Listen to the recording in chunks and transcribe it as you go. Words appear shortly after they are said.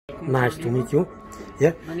Nice to meet you.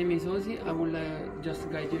 Yeah. My name is Ozzy. I will just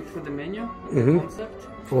guide you through the menu, concept.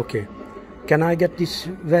 Okay. Can I get this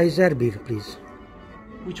Weiser beer, please?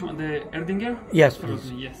 Which one? The Erdinger? Yes,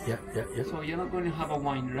 please. Yes. Yeah. So you're not going to have a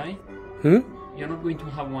wine, right? Hmm? You're not going to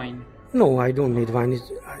have wine. No, I don't need wine.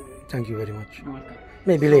 Thank you very much. You're welcome.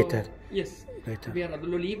 Maybe later. Yes. Later. We are at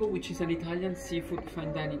L'Olivo, which is an Italian seafood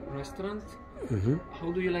fine dining restaurant.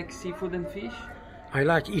 How do you like seafood and fish? I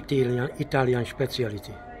like Italian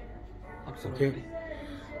specialty. Absolutely. Okay.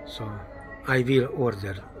 So I will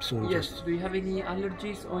order soon. Yes. Just. Do you have any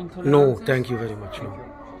allergies or intolerances? No, thank you very much. No.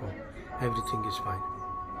 Everything is fine.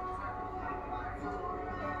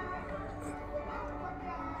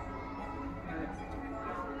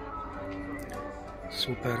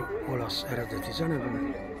 Szuper olasz eredeti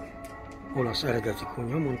zeneből, olasz eredeti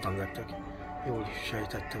konyha, mondtam nektek, jól is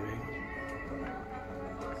sejtettem én.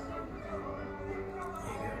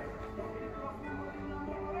 Igen.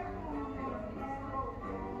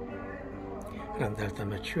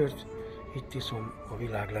 Rendeltem egy sört, itt iszom a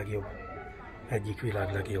világ legjobb, egyik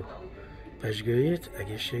világ legjobb pezsgőjét,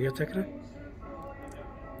 egészségetekre.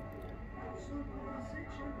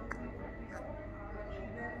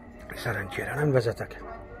 Szerencsére nem vezetek,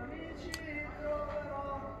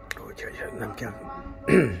 úgyhogy nem kell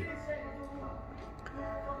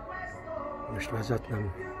most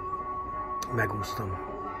vezetnem, megúsztam.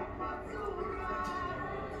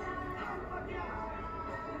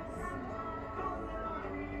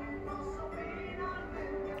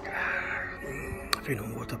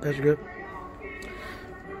 Finom volt a pezsgő,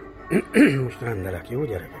 most rendelek, jó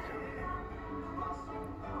gyerekek?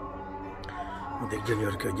 Addig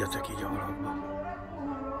gyönyörködjetek így a halakba.